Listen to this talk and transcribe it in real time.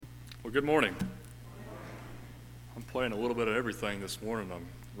Well, good morning. I'm playing a little bit of everything this morning. I'm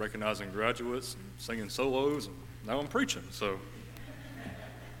recognizing graduates and singing solos, and now I'm preaching. So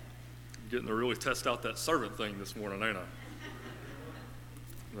I'm getting to really test out that servant thing this morning, ain't I?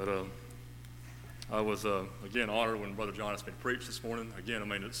 But I was, again, honored when Brother John asked me to preach this morning. Again, I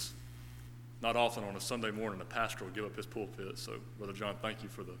mean, it's not often on a Sunday morning a pastor will give up his pulpit. So, Brother John, thank you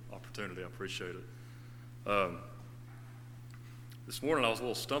for the opportunity. I appreciate it. This morning I was a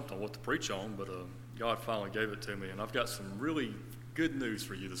little stumped on what to preach on, but God finally gave it to me, and I've got some really good news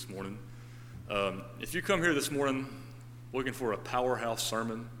for you this morning. If you come here this morning looking for a powerhouse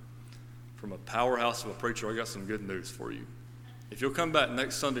sermon from a powerhouse of a preacher, I got some good news for you. If you'll come back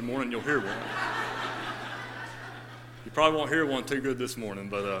next Sunday morning, you'll hear one. You probably won't hear one too good this morning,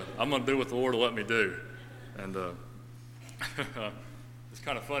 but I'm going to do what the Lord will let me do. And it's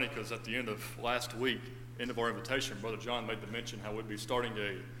kind of funny because at the end of last week, end of our invitation, Brother John made the mention how we'd be starting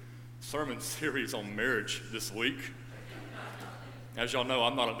a sermon series on marriage this week. As y'all know,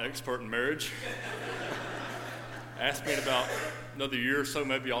 I'm not an expert in marriage. Ask me in about another year or so,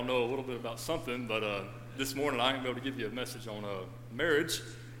 maybe I'll know a little bit about something, but this morning I ain't able to give you a message on marriage,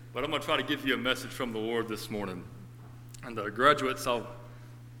 but I'm going to try to give you a message from the Lord this morning. And graduates, I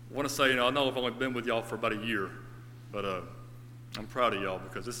want to say, I know I've only been with y'all for about a year, but I'm proud of y'all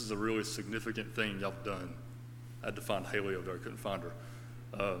because this is a really significant thing y'all have done. I had to find Haley over there, I couldn't find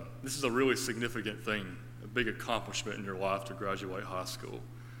her. This is a really significant thing, a big accomplishment in your life to graduate high school.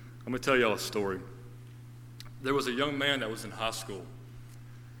 I'm going to tell y'all a story. There was a young man that was in high school,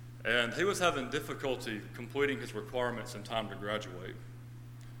 and he was having difficulty completing his requirements in time to graduate.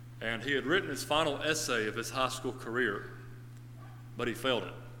 And he had written his final essay of his high school career, but he failed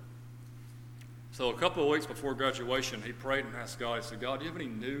it. So a couple of weeks before graduation, he prayed and asked God, he said, God, do you have any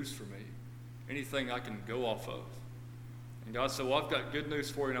news for me? Anything I can go off of? And God said, well, I've got good news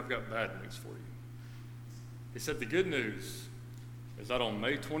for you and I've got bad news for you. He said, the good news is that on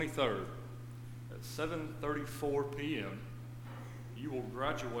May 23rd at 7:34 p.m., you will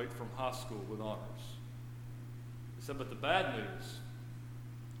graduate from high school with honors. He said, but the bad news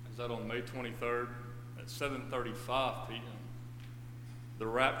is that on May 23rd at 7:35 p.m., the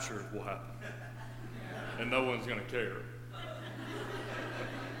rapture will happen. And no one's going to care.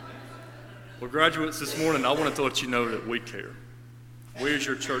 Well, graduates, this morning, I wanted to let you know that we care. We as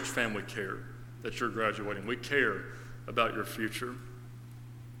your church family care that you're graduating. We care about your future.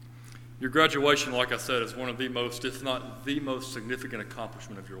 Your graduation, like I said, is one of the most, if not the most significant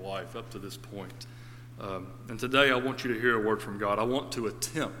accomplishment of your life up to this point. And today I want you to hear a word from God. I want to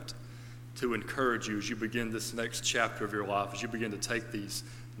attempt to encourage you as you begin this next chapter of your life, as you begin to take these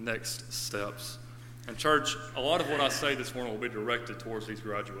next steps. And church, a lot of what I say this morning will be directed towards these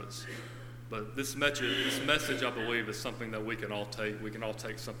graduates. But this message, I believe, is something that we can all take. We can all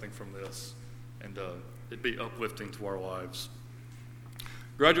take something from this, and it'd be uplifting to our lives.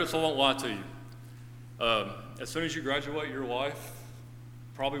 Graduates, I won't lie to you. As soon as you graduate, your life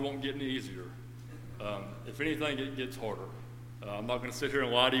probably won't get any easier. If anything, it gets harder. I'm not going to sit here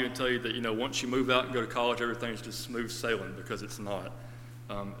and lie to you and tell you that, once you move out and go to college, everything's just smooth sailing, because it's not.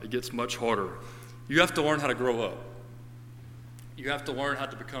 It gets much harder. You have to learn how to grow up. You have to learn how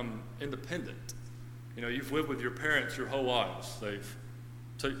to become independent. You've lived with your parents your whole lives. They've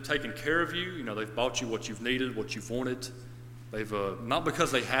taken care of you. They've bought you what you've needed, what you've wanted. They've not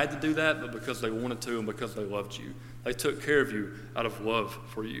because they had to do that, but because they wanted to and because they loved you. They took care of you out of love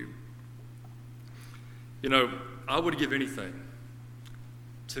for you. I would give anything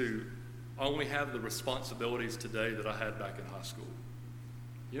to only have the responsibilities today that I had back in high school.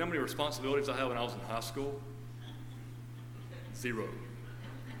 You know how many responsibilities I had when I was in high school? 0.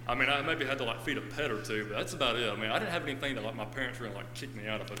 I maybe had to feed a pet or two, but that's about it. I didn't have anything that my parents were going to kick me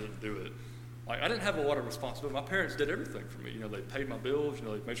out if I didn't do it. I didn't have a lot of responsibility. My parents did everything for me. They paid my bills.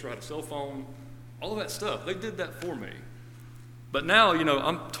 They made sure I had a cell phone. All of that stuff. They did that for me. But now,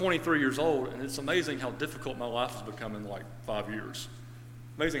 I'm 23 years old, and it's amazing how difficult my life has become in 5 years.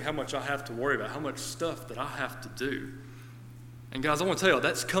 Amazing how much I have to worry about, how much stuff that I have to do. And guys, I want to tell you,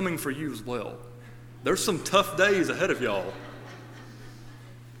 that's coming for you as well. There's some tough days ahead of y'all.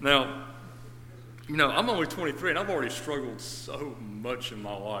 Now, I'm only 23, and I've already struggled so much in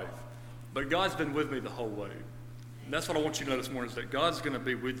my life. But God's been with me the whole way. And that's what I want you to know this morning, is that God's going to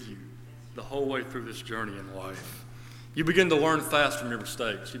be with you the whole way through this journey in life. You begin to learn fast from your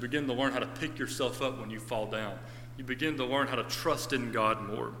mistakes. You begin to learn how to pick yourself up when you fall down. You begin to learn how to trust in God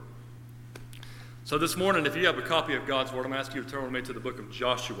more. So this morning, if you have a copy of God's Word, I'm going to ask you to turn with me to the book of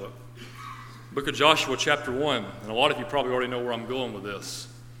Joshua. Book of Joshua, chapter 1. And a lot of you probably already know where I'm going with this.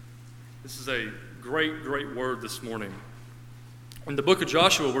 This is a great, great word this morning. In the book of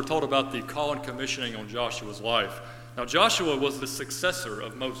Joshua, we're told about the call and commissioning on Joshua's life. Now, Joshua was the successor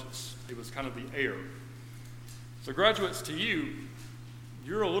of Moses. He was kind of the heir. So graduates, to you,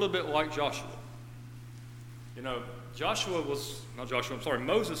 you're a little bit like Joshua. You know, Moses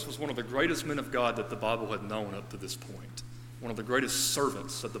was one of the greatest men of God that the Bible had known up to this point. One of the greatest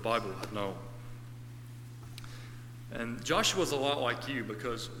servants that the Bible had known. And Joshua's a lot like you,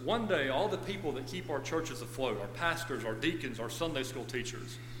 because one day all the people that keep our churches afloat, our pastors, our deacons, our Sunday school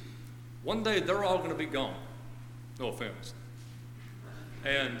teachers, one day they're all going to be gone. No offense.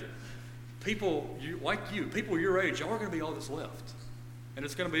 And people people your age, y'all are going to be all that's left. And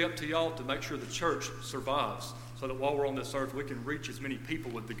it's going to be up to y'all to make sure the church survives, so that while we're on this earth, we can reach as many people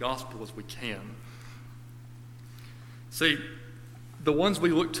with the gospel as we can. See, the ones we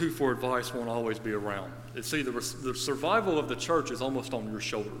look to for advice won't always be around. See, the survival of the church is almost on your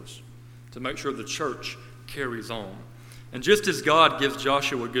shoulders to make sure the church carries on. And just as God gives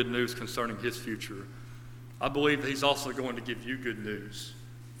Joshua good news concerning his future, I believe he's also going to give you good news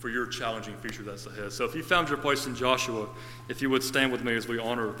for your challenging future that's ahead. So if you found your place in Joshua, if you would stand with me as we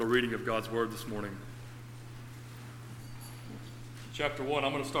honor the reading of God's word this morning. Chapter 1,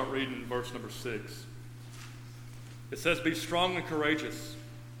 I'm going to start reading verse number 6. It says, "Be strong and courageous,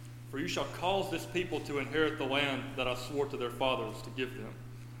 for you shall cause this people to inherit the land that I swore to their fathers to give them.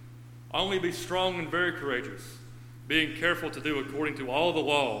 Only be strong and very courageous, being careful to do according to all the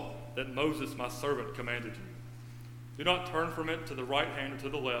law that Moses my servant commanded you. Do not turn from it to the right hand or to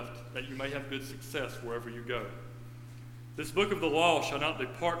the left, that you may have good success wherever you go. This book of the law shall not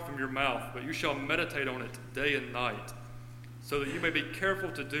depart from your mouth, but you shall meditate on it day and night, so that you may be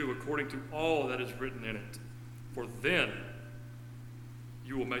careful to do according to all that is written in it. For then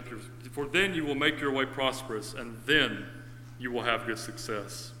you will make your way prosperous, and then you will have good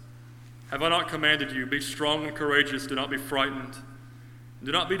success. Have I not commanded you, be strong and courageous, do not be frightened, and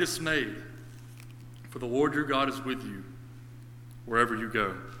do not be dismayed, for the Lord your God is with you wherever you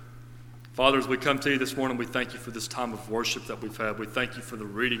go." Father, as we come to you this morning, we thank you for this time of worship that we've had. We thank you for the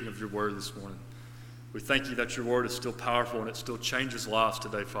reading of your word this morning. We thank you that your word is still powerful and it still changes lives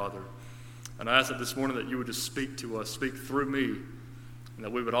today, Father. And I ask that this morning that you would just speak to us, speak through me, and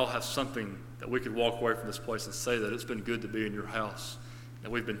that we would all have something that we could walk away from this place and say that it's been good to be in your house,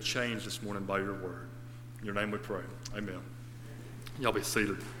 that we've been changed this morning by your word. In your name we pray. Amen. Y'all be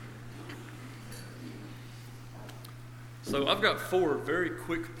seated. So I've got 4 very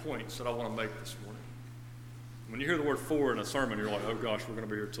quick points that I want to make this morning. When you hear the word 4 in a sermon, you're like, oh gosh, we're going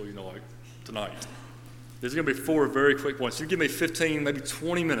to be here till, tonight. There's going to be 4 very quick points. You give me 15, maybe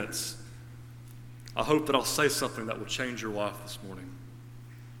 20 minutes. I hope that I'll say something that will change your life this morning.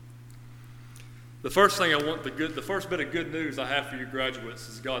 The first thing the first bit of good news I have for you graduates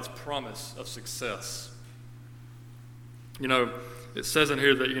is God's promise of success. It says in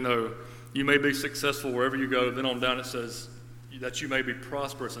here that, you may be successful wherever you go. Then on down it says that you may be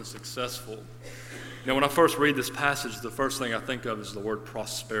prosperous and successful. When I first read this passage, the first thing I think of is the word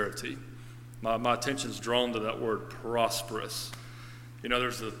prosperity. My attention's drawn to that word prosperous.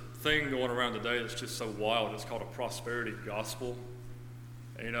 There's a thing going around today that's just so wild. It's called a prosperity gospel.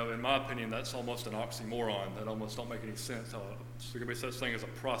 And, in my opinion, that's almost an oxymoron. That almost don't make any sense. There's going to be such thing as a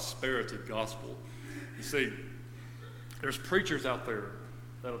prosperity gospel. You see, there's preachers out there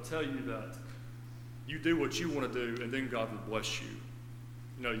that'll tell you that you do what you want to do and then God will bless you.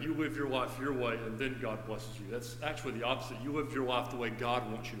 You live your life your way and then God blesses you. That's actually the opposite. You live your life the way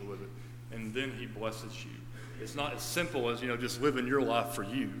God wants you to live it and then he blesses you. It's not as simple as, just living your life for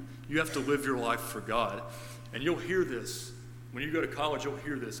you. You have to live your life for God. And you'll hear this. When you go to college, you'll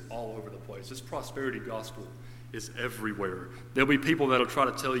hear this all over the place. This prosperity gospel is everywhere. There'll be people that'll try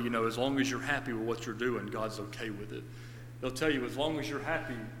to tell you, as long as you're happy with what you're doing, God's okay with it. They'll tell you as long as you're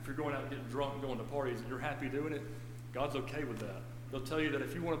happy, if you're going out and getting drunk and going to parties and you're happy doing it, God's okay with that. They'll tell you that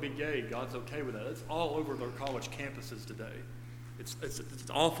if you want to be gay, God's okay with that. It's all over their college campuses today. It's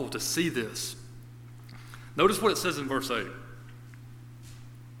awful to see this. Notice what it says in verse 8.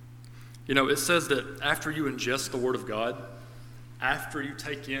 It says that after you ingest the Word of God, after you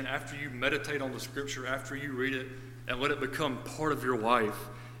take in, after you meditate on the Scripture, after you read it and let it become part of your life,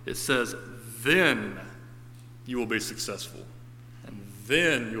 it says, then you will be successful. And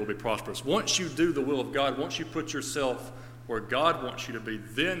then you will be prosperous. Once you do the will of God, once you put yourself where God wants you to be,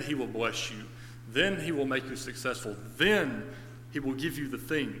 then he will bless you. Then he will make you successful. Then he will give you the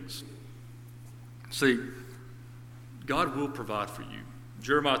things. See, God will provide for you.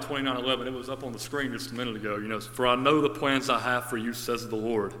 Jeremiah 29:11, it was up on the screen just a minute ago. For I know the plans I have for you, says the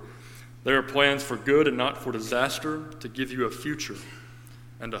Lord. They are plans for good and not for disaster, to give you a future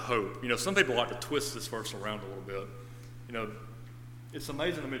and a hope. Some people like to twist this verse around a little bit. It's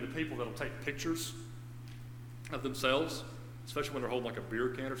amazing to me the people that'll take pictures of themselves, especially when they're holding like a beer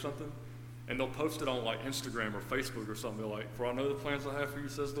can or something, and they'll post it on like Instagram or Facebook or something. They're like, "For I know the plans I have for you,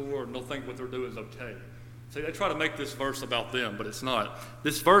 says the Lord," and they'll think what they're doing is okay. See, they try to make this verse about them, but it's not.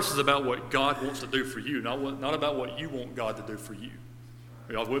 This verse is about what God wants to do for you, not about what you want God to do for you.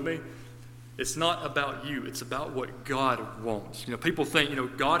 Are y'all with me? It's not about you. It's about what God wants. People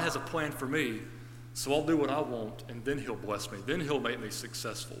think, God has a plan for me, so I'll do what I want, and then he'll bless me. Then he'll make me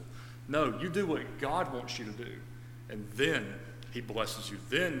successful. No, you do what God wants you to do, and then he blesses you.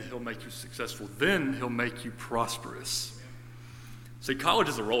 Then he'll make you successful. Then he'll make you prosperous. See, college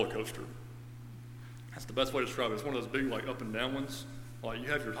is a roller coaster. That's the best way to describe it. It's one of those big, like, up and down ones. Like, you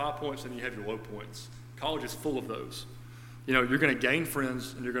have your high points and you have your low points. College is full of those. You're going to gain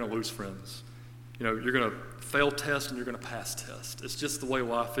friends and you're going to lose friends. You're going to fail tests and you're going to pass tests. It's just the way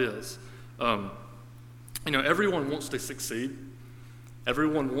life is. Everyone wants to succeed.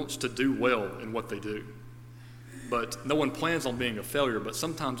 Everyone wants to do well in what they do. But no one plans on being a failure, but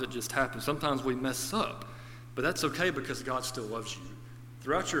sometimes it just happens. Sometimes we mess up. But that's okay because God still loves you.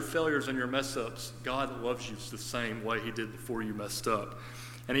 Throughout your failures and your mess-ups, God loves you the same way he did before you messed up.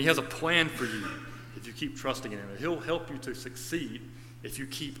 And he has a plan for you if you keep trusting in him. And he'll help you to succeed if you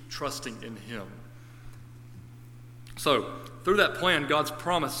keep trusting in him. So, through that plan, God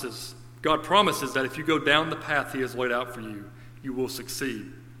promises that if you go down the path he has laid out for you, you will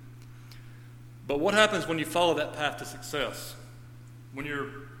succeed. But what happens when you follow that path to success? When you're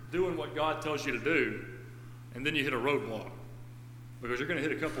doing what God tells you to do, and then you hit a roadblock? Because you're going to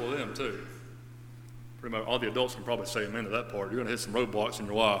hit a couple of them too. Pretty much all the adults can probably say amen to that part. You're going to hit some roadblocks in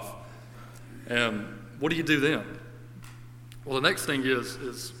your life. And what do you do then? Well, the next thing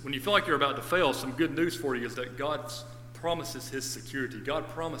is when you feel like you're about to fail, some good news for you is that God promises his security. God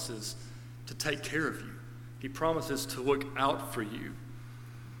promises to take care of you. He promises to look out for you.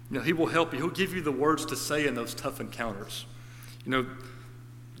 He will help you. He'll give you the words to say in those tough encounters.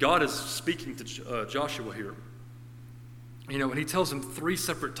 God is speaking to Joshua here. And he tells him 3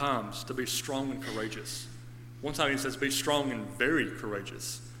 separate times to be strong and courageous. One time he says, be strong and very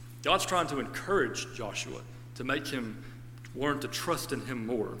courageous. God's trying to encourage Joshua to make him learn to trust in him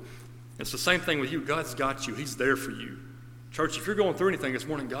more. It's the same thing with you. God's got you. He's there for you. Church, if you're going through anything this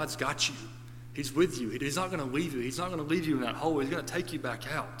morning, God's got you. He's with you. He's not going to leave you. He's not going to leave you in that hole. He's going to take you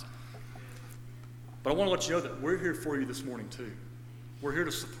back out. But I want to let you know that we're here for you this morning too. We're here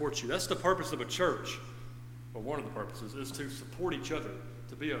to support you. That's the purpose of a church. Well, one of the purposes is to support each other,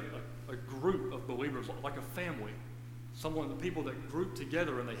 to be a group of believers, like a family. The people that group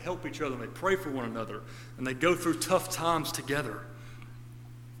together and they help each other and they pray for one another and they go through tough times together.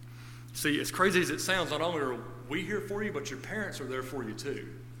 See, as crazy as it sounds, not only are we here for you, but your parents are there for you too.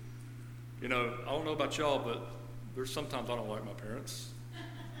 I don't know about y'all, but there's sometimes I don't like my parents.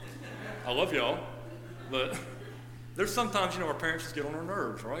 I love y'all, but there's sometimes, our parents just get on our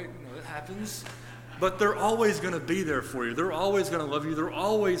nerves, right? It happens. But they're always going to be there for you. They're always going to love you. They're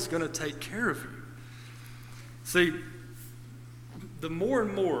always going to take care of you. See, the more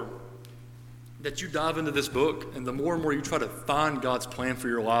and more that you dive into this book and the more and more you try to find God's plan for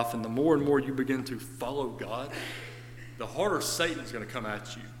your life and the more you begin to follow God, the harder Satan's going to come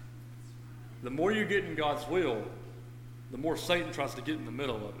at you. The more you get in God's will, the more Satan tries to get in the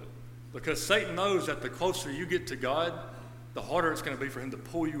middle of it. Because Satan knows that the closer you get to God, the harder it's going to be for him to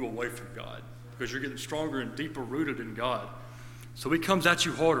pull you away from God. Because you're getting stronger and deeper rooted in God. So he comes at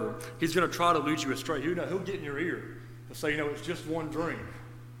you harder. He's going to try to lead you astray. He'll get in your ear and say, it's just one drink.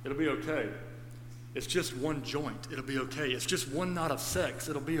 It'll be okay. It's just one joint. It'll be okay. It's just one night of sex.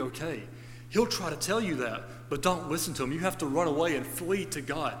 It'll be okay. He'll try to tell you that, but don't listen to him. You have to run away and flee to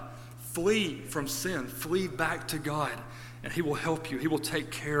God. Flee from sin. Flee back to God, and he will help you. He will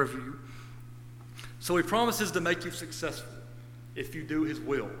take care of you. So he promises to make you successful if you do his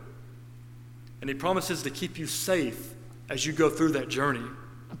will. And he promises to keep you safe as you go through that journey.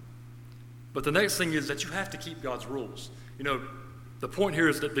 But the next thing is that you have to keep God's rules. The point here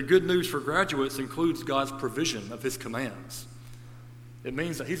is that the good news for graduates includes God's provision of his commands. It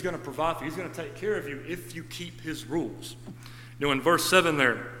means that he's going to provide for you. He's going to take care of you if you keep his rules. In verse 7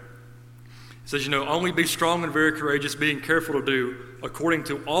 there, it says, only be strong and very courageous, being careful to do according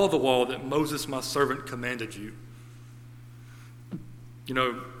to all the law that Moses my servant commanded you.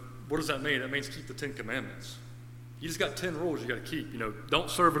 What does that mean? That means keep the 10 commandments. You just got 10 rules you got to keep. Don't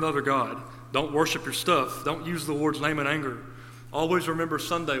serve another God. Don't worship your stuff. Don't use the Lord's name in anger. Always remember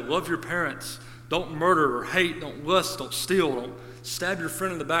Sunday. Love your parents. Don't murder or hate. Don't lust. Don't steal. Don't stab your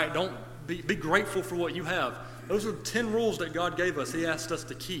friend in the back. Don't be grateful for what you have. Those are 10 rules that God gave us. He asked us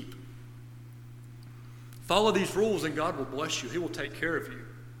to keep. Follow these rules and God will bless you. He will take care of you.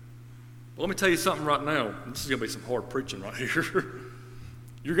 But let me tell you something right now. This is going to be some hard preaching right here.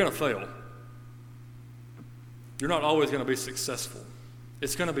 You're going to fail. You're not always going to be successful.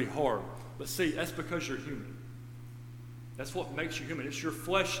 It's going to be hard. But see, that's because you're human. That's what makes you human. It's your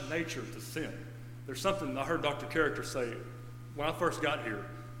flesh nature to sin. There's something I heard Dr. Character say when I first got here.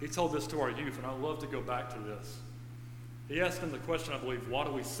 He told this to our youth, and I love to go back to this. He asked them the question, I believe, why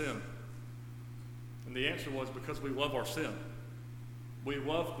do we sin? And the answer was because we love our sin. We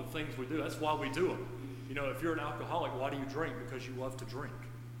love the things we do. That's why we do them. You know, if you're an alcoholic, why do you drink? Because you love to drink.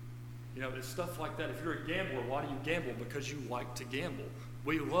 You know, it's stuff like that. If you're a gambler, why do you gamble? Because you like to gamble.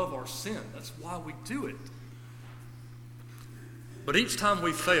 We love our sin. That's why we do it. But each time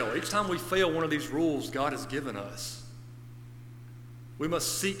we fail one of these rules God has given us, we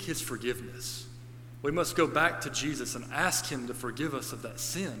must seek his forgiveness. We must go back to Jesus and ask him to forgive us of that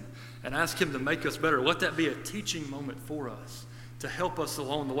sin and ask him to make us better. Let that be a teaching moment for us to help us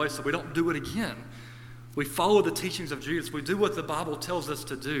along the way so we don't do it again. We follow the teachings of Jesus. We do what the Bible tells us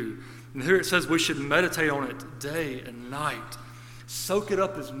to do. And here it says we should meditate on it day and night. Soak it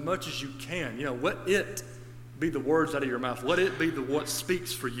up as much as you can. You know, let it be the words out of your mouth. Let it be what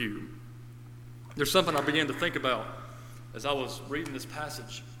speaks for you. There's something I began to think about as I was reading this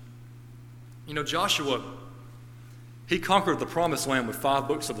passage. You know, Joshua, he conquered the Promised Land with 5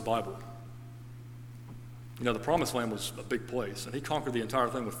 books of the Bible. You know, the Promised Land was a big place, and he conquered the entire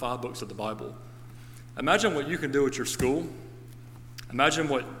thing with 5 books of the Bible. Imagine what you can do at your school. Imagine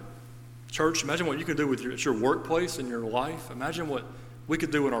what you can do at your workplace, in your life. Imagine what we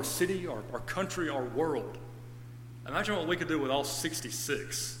could do in our city, our country, our world. Imagine what we could do with all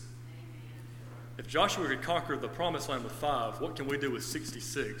 66. If Joshua could conquer the Promised Land with 5, what can we do with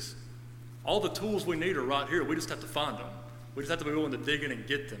 66? All the tools we need are right here. We just have to find them. We just have to be willing to dig in and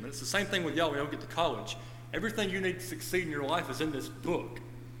get them. And it's the same thing with y'all when y'all get to college. Everything you need to succeed in your life is in this book.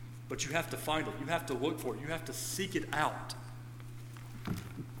 But you have to find it. You have to look for it. You have to seek it out.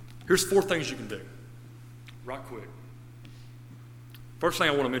 Here's 4 things you can do. Right quick. First thing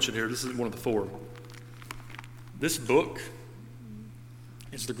I want to mention here, this is one of the 4. This book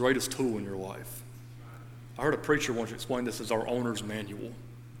is the greatest tool in your life. I heard a preacher once explain this as our owner's manual.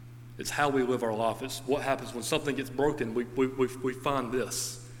 It's how we live our life. It's what happens when something gets broken. We find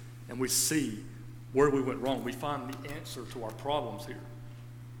this, and we see where we went wrong. We find the answer to our problems here.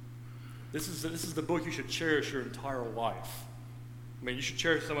 This is the book you should cherish your entire life. I mean, you should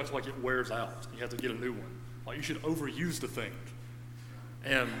cherish it so much like it wears out. You have to get a new one. Like you should overuse the thing.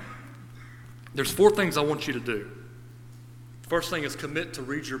 And there's 4 things I want you to do. First thing is commit to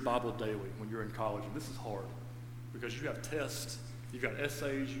read your Bible daily when you're in college. And this is hard because you have tests, you've got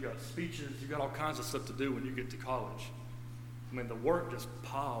essays, you've got speeches, you've got all kinds of stuff to do when you get to college. I mean, the work just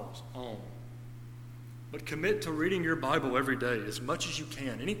piles on. But commit to reading your Bible every day as much as you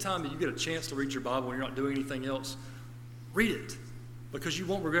can. Anytime that you get a chance to read your Bible when you're not doing anything else, read it because you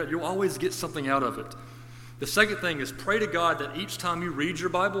won't regret it. You'll always get something out of it. The second thing is pray to God that each time you read your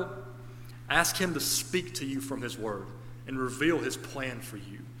Bible, ask him to speak to you from his word and reveal his plan for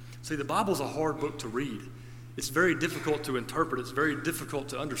you. See, the Bible's a hard book to read. It's very difficult to interpret. It's very difficult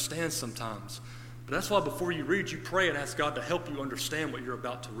to understand sometimes. But that's why before you read, you pray and ask God to help you understand what you're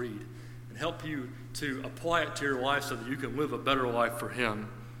about to read and help you to apply it to your life so that you can live a better life for him.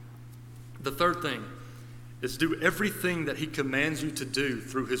 The third thing is do everything that he commands you to do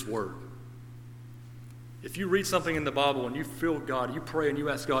through his word. If you read something in the Bible and you feel God, you pray and you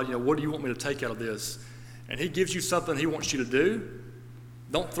ask God, what do you want me to take out of this? And he gives you something he wants you to do,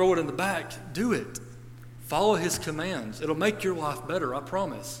 don't throw it in the back. Do it. Follow his commands. It'll make your life better, I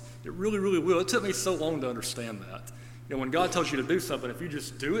promise. It really, really will. It took me so long to understand that. When God tells you to do something, if you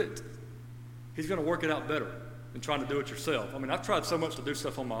just do it, he's going to work it out better than trying to do it yourself. I mean, I've tried so much to do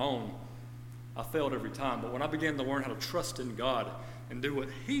stuff on my own. I failed every time. But when I began to learn how to trust in God and do what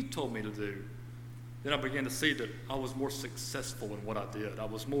he told me to do, then I began to see that I was more successful in what I did. I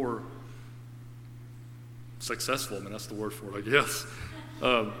was more successful. I mean, that's the word for it, I guess.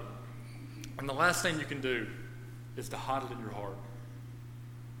 And the last thing you can do is to hide it in your heart.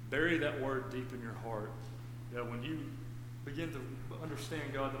 Bury that word deep in your heart. When you begin to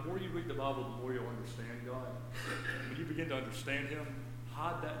understand God, the more you read the Bible, the more you'll understand God. When you begin to understand him,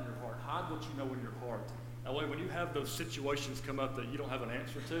 hide that in your heart. Hide what you know in your heart. That way, when you have those situations come up that you don't have an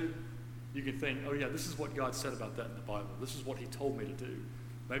answer to, you can think, oh yeah, this is what God said about that in the Bible. This is what he told me to do.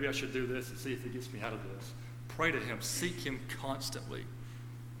 Maybe I should do this and see if he gets me out of this. Pray to him. Seek him constantly.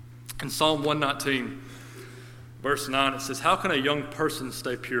 In Psalm 119, verse 9, it says, how can a young person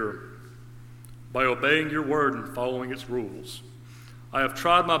stay pure? By obeying your word and following its rules. I have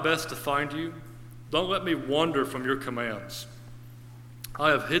tried my best to find you, Don't let me wander from your commands. I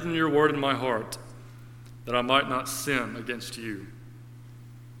have hidden your word in my heart, that I might not sin against you.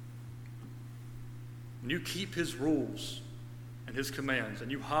 When you keep his rules and his commands,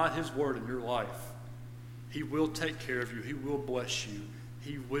 and you hide his word in your life, he will take care of you. He will bless you.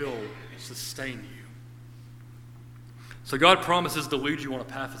 He will sustain you. So God promises to lead you on a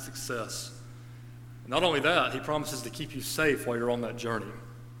path of success. Not only that, he promises to keep you safe while you're on that journey.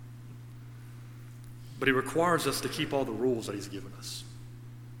 But he requires us to keep all the rules that he's given us.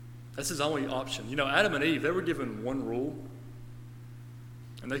 That's his only option. You know, Adam and Eve, they were given one rule,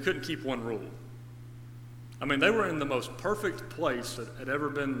 and they couldn't keep one rule. I mean, they were in the most perfect place that had ever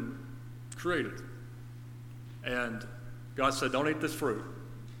been created. And God said, don't eat this fruit.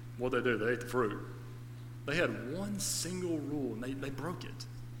 What did they do? They ate the fruit. They had one single rule, and they broke it.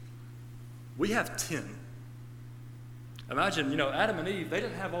 We have 10. Imagine, you know, Adam and Eve, they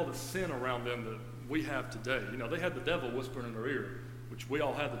didn't have all the sin around them that we have today. You know, they had the devil whispering in their ear, which we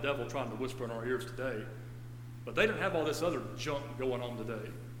all have the devil trying to whisper in our ears today. But they didn't have all this other junk going on today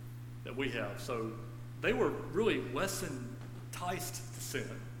that we have. So they were really less enticed to sin.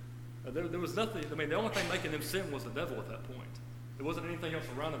 There was nothing, I mean, the only thing making them sin was the devil at that point. There wasn't anything else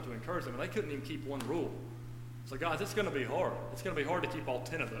around them to encourage them, and they couldn't even keep one rule. So guys, it's going to be hard. It's going to be hard to keep all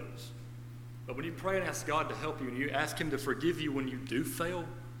 10 of those. But when you pray and ask God to help you, and you ask him to forgive you when you do fail,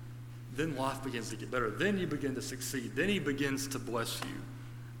 then life begins to get better. Then you begin to succeed. Then he begins to bless you.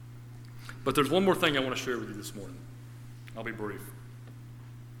 But there's one more thing I want to share with you this morning. I'll be brief.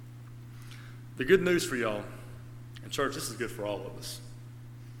 The good news for y'all, and church, this is good for all of us.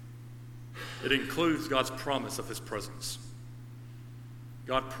 It includes God's promise of his presence.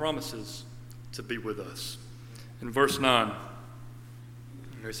 God promises to be with us. In verse 9,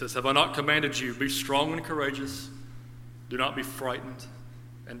 he says, have I not commanded you, be strong and courageous, do not be frightened,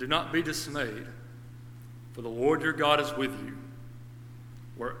 and do not be dismayed, for the Lord your God is with you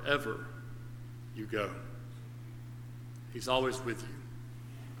wherever you go. He's always with you.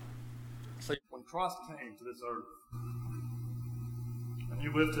 See, when Christ came to this earth, and he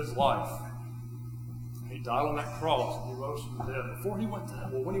lived his life, he died on that cross, and he rose from the dead. Before he went to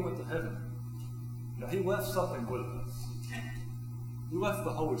heaven, when he went to heaven, you know, he left something with us. He left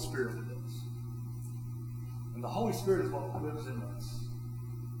the Holy Spirit with us. And the Holy Spirit is what lives in us.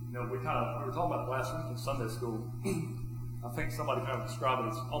 You know, we were talking about it last week in Sunday school. I think somebody kind of described it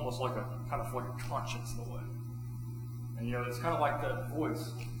as almost like a conscience in a way. And you know, it's kind of like that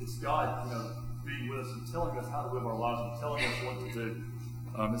voice. It's God, you know, being with us and telling us how to live our lives and telling us what to do.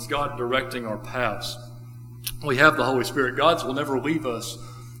 It's God directing our paths. We have the Holy Spirit. God will never leave us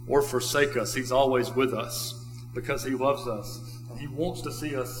or forsake us. He's always with us because he loves us and he wants to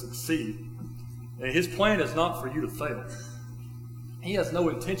see us succeed. And his plan is not for you to fail. He has no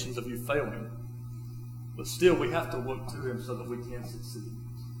intentions of you failing. But still, we have to look to him so that we can succeed.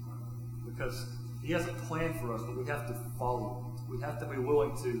 Because he has a plan for us, but we have to follow it. We have to be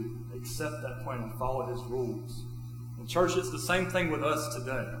willing to accept that plan and follow his rules. And church, it's the same thing with us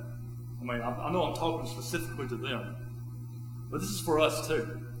today. I mean, I know I'm talking specifically to them, but this is for us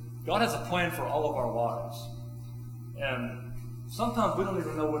too. God has a plan for all of our lives. And sometimes we don't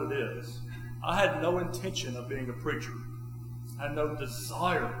even know what it is. I had no intention of being a preacher. I had no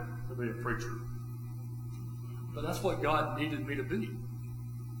desire to be a preacher. But that's what God needed me to be.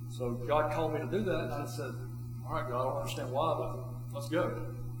 So God called me to do that, and I said, all right, God, I don't understand why, but let's go.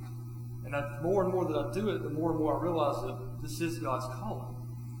 And the more and more that I do it, the more and more I realize that this is God's calling.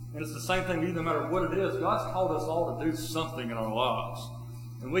 And it's the same thing, no matter what it is. God's called us all to do something in our lives.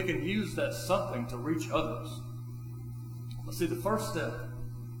 And we can use that something to reach others. But see, the first step,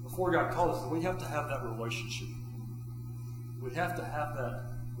 before God called us, we have to have that relationship. We have to have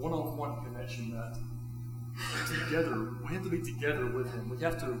that one-on-one connection, that together, we have to be together with him. We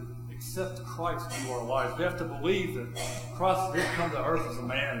have to accept Christ into our lives. We have to believe that Christ did come to earth as a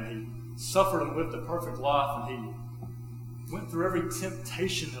man, and he suffered and lived a perfect life, and he went through every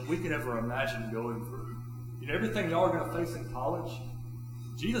temptation that we could ever imagine going through. You know, everything y'all are going to face in college,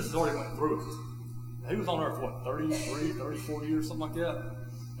 Jesus has already went through it. He was on earth, 33, 34 years, something like that?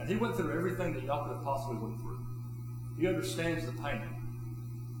 And he went through everything that y'all could have possibly went through. He understands the pain.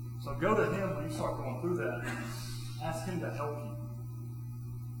 So go to him when you start going through that and ask him to help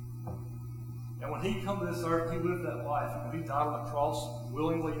you. And when he came to this earth, he lived that life. And when he died on the cross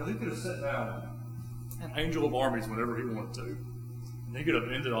willingly, you know, he could have sat down an angel of armies whenever he wanted to. And he could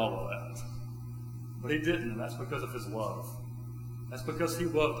have ended all of that. But he didn't, and that's because of his love. That's because he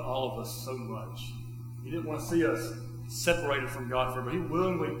loved all of us so much. He didn't want to see us separated from God forever. He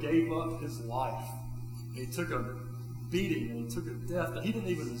willingly gave up his life. And he took a beating and he took a death that he didn't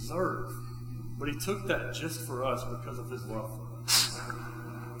even deserve. But he took that just for us because of his love for us.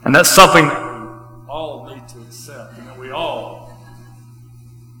 And that's something that we all need to accept, and that we all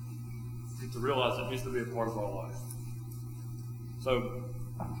need to realize it needs to be a part of our life. So,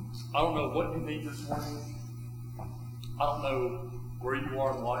 I don't know what you need this morning. I don't know where you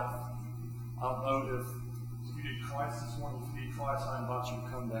are in life. I don't know if you need Christ this morning. If you need Christ, I invite you to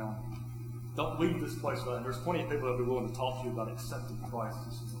come down. Don't leave this place without him. There's plenty of people that will be willing to talk to you about accepting Christ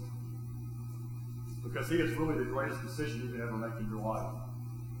this morning. Because he is really the greatest decision you can ever make in your life.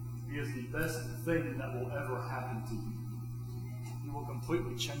 He is the best thing that will ever happen to you. He will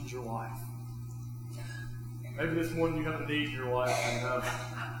completely change your life. Maybe this morning you have a need in your life and you have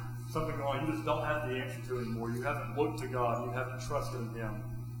something going on you just don't have the answer to anymore. You haven't looked to God. You haven't trusted in him.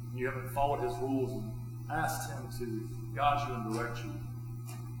 You haven't followed his rules and asked him to guide you and direct you.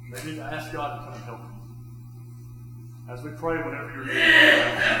 Maybe you need to ask God to come and help you. As we pray, whenever you're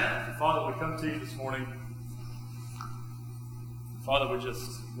ready, Father, we come to you this morning. Father, we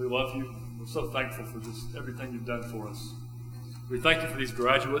love you. We're so thankful for just everything you've done for us. We thank you for these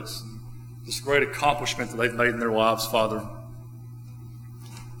graduates and this great accomplishment that they've made in their lives, Father.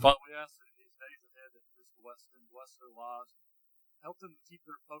 Father, we ask that in these days ahead that you just bless them, bless their lives. Help them to keep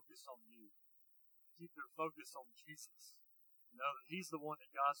their focus on you. Keep their focus on Jesus. Know that he's the one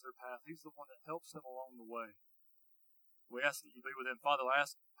that guides their path. He's the one that helps them along the way. We ask that you be with them. Father, I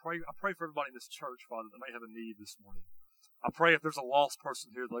pray for everybody in this church, Father, that may have a need this morning. I pray if there's a lost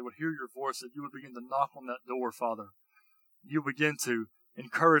person here, that they would hear your voice, that you would begin to knock on that door, Father. You would begin to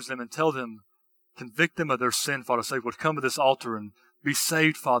encourage them and tell them, convict them of their sin, Father, so they would come to this altar and be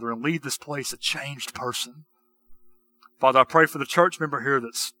saved, Father, and leave this place a changed person. Father, I pray for the church member here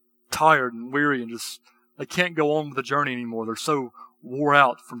that's tired and weary and just, they can't go on with the journey anymore. They're so wore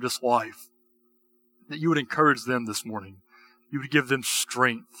out from just life. That you would encourage them this morning. You would give them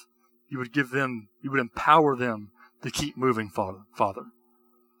strength. You would empower them to keep moving, Father.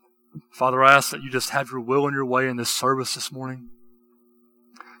 Father, I ask that you just have your will and your way in this service this morning.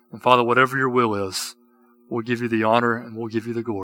 And Father, whatever your will is, we'll give you the honor and we'll give you the glory.